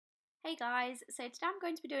Hey guys, so today I'm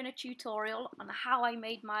going to be doing a tutorial on how I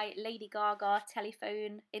made my Lady Gaga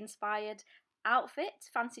Telephone inspired outfit,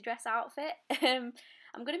 fancy dress outfit. I'm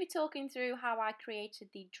going to be talking through how I created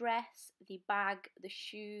the dress, the bag, the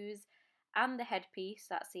shoes and the headpiece,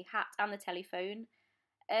 that's the hat and the telephone.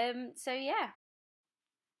 So yeah.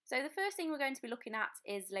 So the first thing we're going to be looking at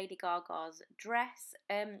is Lady Gaga's dress.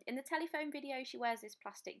 In the telephone video she wears this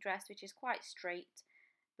plastic dress which is quite straight.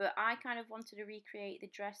 But I kind of wanted to recreate the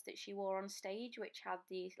dress that she wore on stage, which had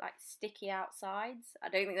these like sticky outsides. I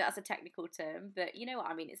don't think that's a technical term, but you know what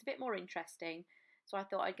I mean. It's a bit more interesting. So I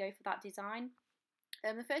thought I'd go for that design.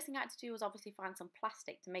 The first thing I had to do was obviously find some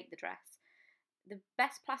plastic to make the dress. The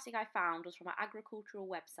best plastic I found was from an agricultural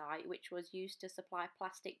website, which was used to supply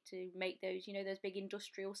plastic to make those, you know, those big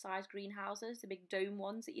industrial sized greenhouses, the big dome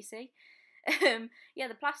ones that you see. Yeah,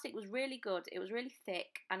 the plastic was really good. It was really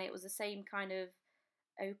thick and it was the same kind of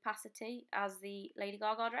opacity as the Lady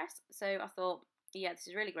Gaga dress, so I thought, yeah, this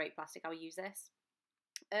is really great plastic, I'll use this.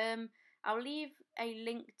 I'll leave a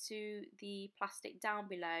link to the plastic down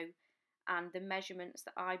below and the measurements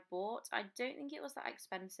that I bought. I don't think it was that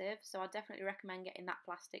expensive, so I definitely recommend getting that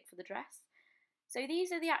plastic for the dress. So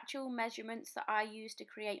these are the actual measurements that I used to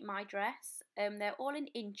create my dress. They're all in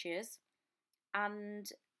inches and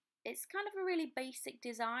it's kind of a really basic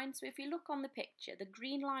design. So if you look on the picture, the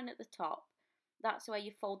green line at the top, that's where you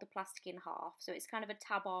fold the plastic in half, so it's kind of a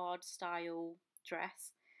tabard style dress.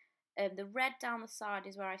 The red down the side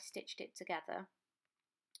is where I stitched it together.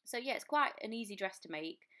 So yeah, it's quite an easy dress to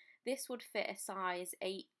make. This would fit a size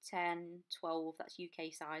 8, 10, 12, that's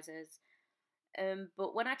UK sizes.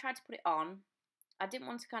 But when I tried to put it on, I didn't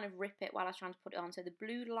want to kind of rip it while I was trying to put it on, so the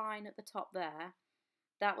blue line at the top there,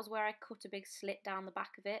 that was where I cut a big slit down the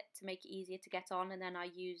back of it to make it easier to get on, and then I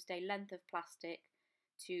used a length of plastic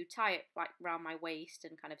to tie it like around my waist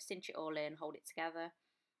and kind of cinch it all in, hold it together.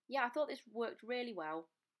 Yeah, I thought this worked really well.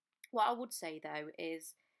 What I would say though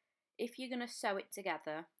is if you're going to sew it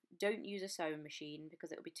together, don't use a sewing machine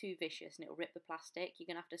because it'll be too vicious and it'll rip the plastic. You're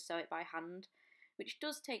going to have to sew it by hand, which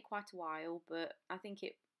does take quite a while, but I think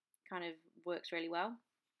it kind of works really well.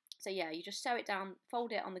 So yeah, you just sew it down,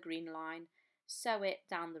 fold it on the green line, sew it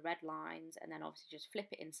down the red lines, and then obviously just flip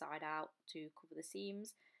it inside out to cover the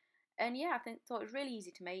seams. And yeah, thought it was really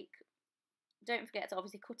easy to make. Don't forget to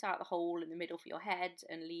obviously cut out the hole in the middle for your head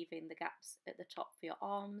and leaving the gaps at the top for your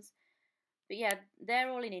arms. But yeah, they're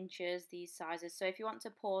all in inches, these sizes. So if you want to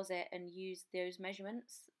pause it and use those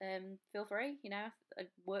measurements, feel free, you know, it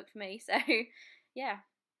worked for me. So yeah.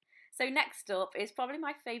 So next up is probably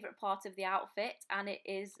my favourite part of the outfit, and it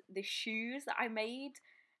is the shoes that I made.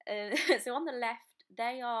 So on the left,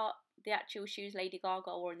 they are the actual shoes Lady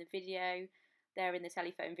Gaga wore in the video. They're in the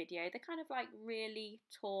telephone video. They're kind of like really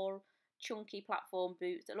tall, chunky platform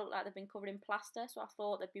boots that look like they've been covered in plaster, so I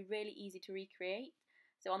thought they'd be really easy to recreate.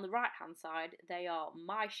 So on the right hand side, they are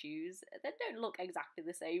my shoes. They don't look exactly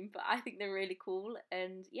the same, but I think they're really cool,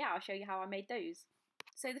 and yeah, I'll show you how I made those.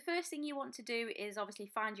 So the first thing you want to do is obviously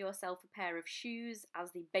find yourself a pair of shoes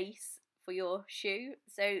as the base for your shoe.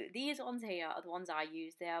 So these ones here are the ones I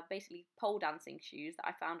use. They are basically pole dancing shoes that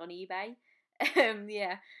I found on eBay.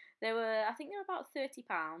 Yeah, I think they were about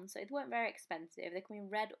 £30, so they weren't very expensive. They come in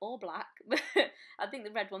red or black, but I think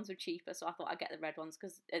the red ones were cheaper, so I thought I'd get the red ones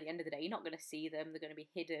because at the end of the day, you're not going to see them. They're going to be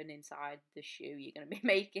hidden inside the shoe you're going to be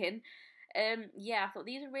making. Yeah, I thought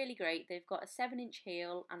these are really great. They've got a 7-inch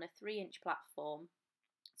heel and a 3-inch platform.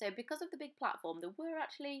 So because of the big platform,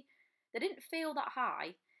 they didn't feel that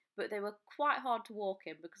high, but they were quite hard to walk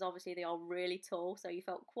in because obviously they are really tall, so you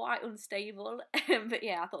felt quite unstable. But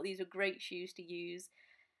yeah, I thought these were great shoes to use.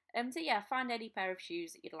 So yeah, find any pair of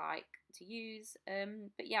shoes that you'd like to use.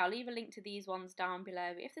 But yeah, I'll leave a link to these ones down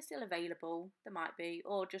below if they're still available. There might be,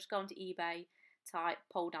 or just go onto eBay, type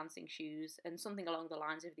pole dancing shoes, and something along the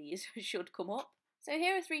lines of these should come up. So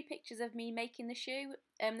here are 3 pictures of me making the shoe.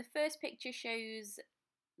 The first picture shows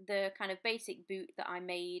the kind of basic boot that I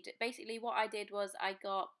made. Basically what I did was I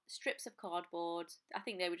got strips of cardboard. I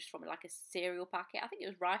think they were just from like a cereal packet. I think it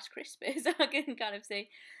was Rice Krispies, I can kind of see.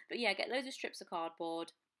 But yeah, get loads of strips of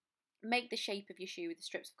cardboard, make the shape of your shoe with the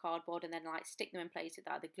strips of cardboard, and then like stick them in place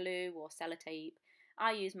with either glue or sellotape.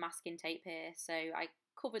 I use masking tape here, so I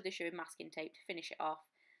covered the shoe in masking tape to finish it off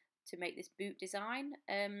to make this boot design.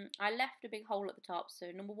 I left a big hole at the top, so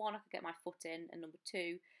number 1 I could get my foot in, and number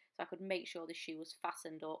 2 so I could make sure the shoe was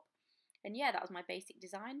fastened up. And yeah, that was my basic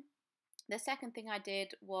design. The second thing I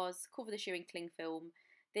did was cover the shoe in cling film.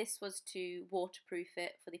 This was to waterproof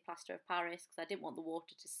it for the plaster of Paris because I didn't want the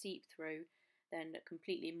water to seep through, then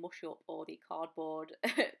completely mush up all the cardboard,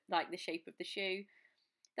 like the shape of the shoe.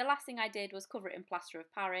 The last thing I did was cover it in plaster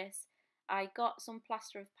of Paris. I got some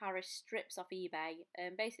plaster of Paris strips off eBay,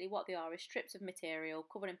 and basically what they are is strips of material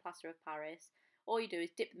covered in plaster of Paris. All you do is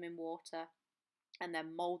dip them in water and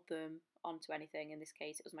then mould them onto anything. In this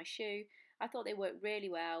case it was my shoe. I thought they worked really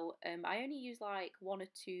well. I only used like 1 or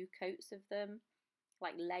 2 coats of them,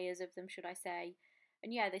 like layers of them should I say,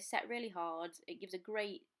 and yeah, they set really hard. It gives a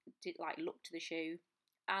great like look to the shoe,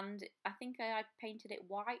 and I think I painted it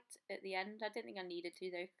white at the end. I didn't think I needed to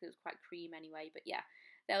though because it was quite cream anyway, but yeah,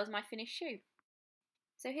 that was my finished shoe.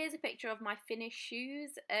 So here's a picture of my finished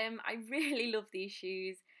shoes. I really love these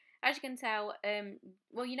shoes. As you can tell,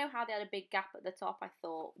 well, you know how they had a big gap at the top? I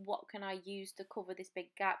thought, what can I use to cover this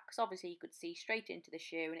big gap? Because obviously you could see straight into the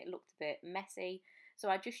shoe and it looked a bit messy. So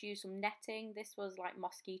I just used some netting. This was like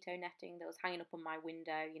mosquito netting that was hanging up on my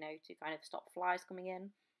window, you know, to kind of stop flies coming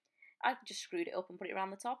in. I just screwed it up and put it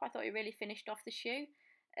around the top. I thought it really finished off the shoe.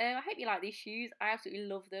 I hope you like these shoes. I absolutely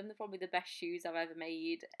love them. They're probably the best shoes I've ever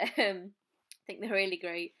made. I think they're really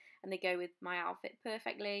great and they go with my outfit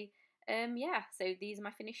perfectly. Yeah, so these are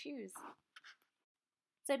my finished shoes.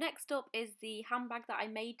 So next up is the handbag that I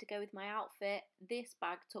made to go with my outfit. This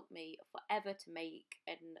bag took me forever to make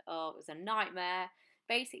and oh, it was a nightmare.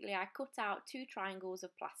 Basically, I cut out 2 triangles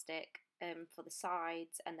of plastic for the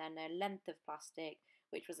sides and then a length of plastic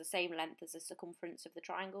which was the same length as the circumference of the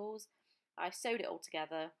triangles. I sewed it all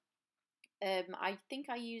together. I think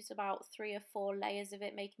I used about 3 or 4 layers of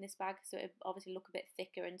it making this bag, so it obviously look a bit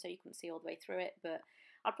thicker and so you couldn't see all the way through it, but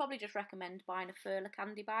I'd probably just recommend buying a furler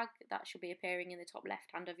candy bag. That should be appearing in the top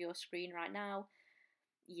left hand of your screen right now.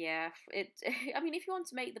 Yeah, I mean, if you want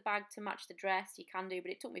to make the bag to match the dress, you can do,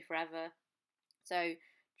 but it took me forever. So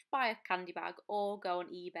just buy a candy bag or go on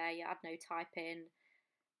eBay. I don't know, type in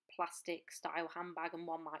plastic style handbag and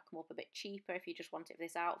one might come up a bit cheaper if you just want it for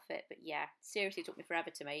this outfit. But yeah, seriously took me forever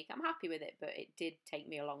to make. I'm happy with it, but it did take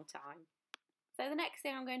me a long time. So the next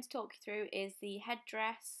thing I'm going to talk you through is the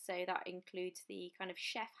headdress. So that includes the kind of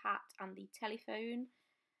chef hat and the telephone.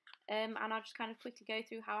 And I'll just kind of quickly go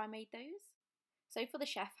through how I made those. So for the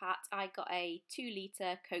chef hat, I got a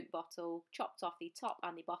 2-litre Coke bottle, chopped off the top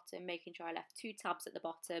and the bottom, making sure I left 2 tabs at the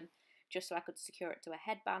bottom, just so I could secure it to a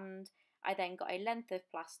headband. I then got a length of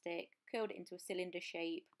plastic, curled it into a cylinder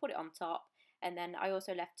shape, put it on top, and then I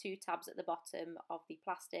also left 2 tabs at the bottom of the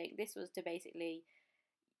plastic. This was to basically,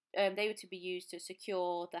 they were to be used to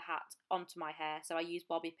secure the hat onto my hair. So I used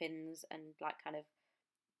bobby pins and like kind of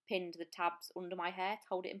pinned the tabs under my hair to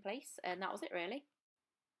hold it in place, and that was it really.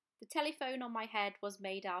 The telephone on my head was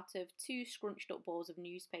made out of 2 scrunched up balls of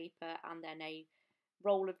newspaper and then a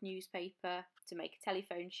roll of newspaper to make a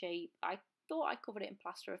telephone shape. I thought I covered it in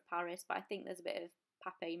plaster of Paris, but I think there's a bit of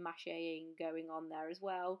papier-mâchéing going on there as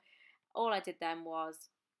well. All I did then was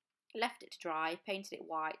left it to dry, painted it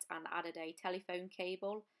white and added a telephone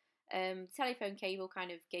cable. Telephone cable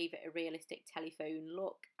kind of gave it a realistic telephone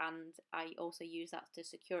look, and I also used that to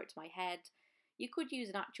secure it to my head. You could use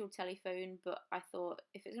an actual telephone, but I thought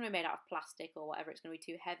if it's going to be made out of plastic or whatever, it's going to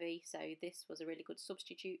be too heavy, so this was a really good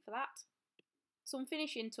substitute for that. Some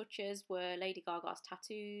finishing touches were Lady Gaga's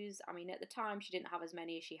tattoos. I mean, at the time she didn't have as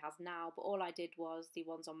many as she has now, but all I did was the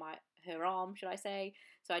ones on her arm, should I say.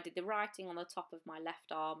 So I did the writing on the top of my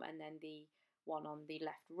left arm and then the one on the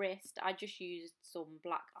left wrist. I just used some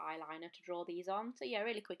black eyeliner to draw these on. So yeah,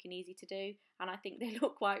 really quick and easy to do, and I think they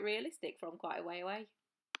look quite realistic from quite a way away.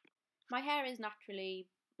 My hair is naturally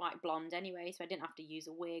like blonde anyway, so I didn't have to use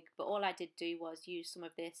a wig, but all I did do was use some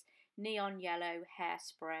of this neon yellow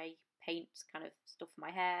hairspray paint kind of stuff for my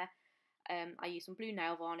hair. I used some blue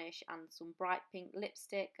nail varnish and some bright pink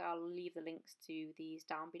lipstick. I'll leave the links to these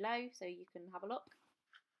down below so you can have a look.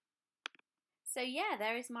 So yeah,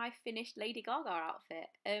 there is my finished Lady Gaga outfit.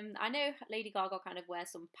 I know Lady Gaga kind of wears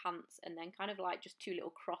some pants and then kind of like just 2 little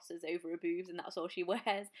crosses over her boobs and that's all she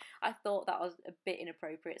wears. I thought that was a bit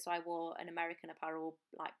inappropriate, so I wore an American Apparel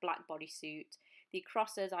like black bodysuit. The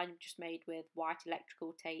crosses I just made with white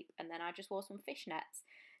electrical tape, and then I just wore some fishnets.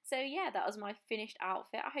 So yeah, that was my finished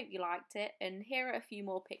outfit. I hope you liked it, and here are a few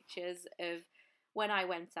more pictures of when I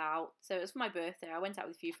went out. So it was for my birthday. I went out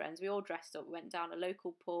with a few friends. We all dressed up. We went down a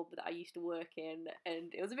local pub that I used to work in,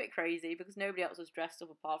 and it was a bit crazy because nobody else was dressed up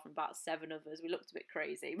apart from about 7 of us. We looked a bit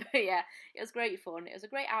crazy, but yeah, it was great fun. It was a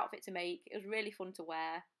great outfit to make. It was really fun to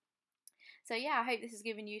wear. So yeah, I hope this has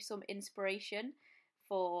given you some inspiration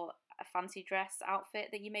for a fancy dress outfit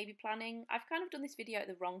that you may be planning. I've kind of done this video at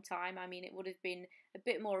the wrong time. I mean, it would have been a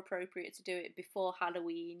bit more appropriate to do it before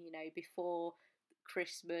Halloween, you know, before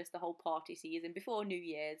Christmas, the whole party season, before New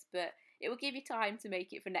Year's, but it will give you time to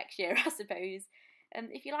make it for next year, I suppose.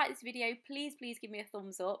 If you like this video, please give me a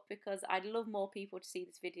thumbs up because I'd love more people to see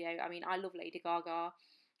this video. I mean, I love Lady Gaga.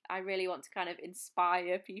 I really want to kind of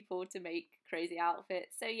inspire people to make crazy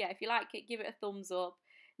outfits. So yeah, if you like it, give it a thumbs up.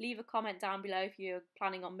 Leave a comment down below if you're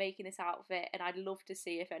planning on making this outfit, and I'd love to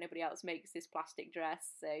see if anybody else makes this plastic dress.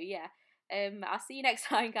 So yeah, I'll see you next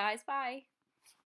time, guys. Bye.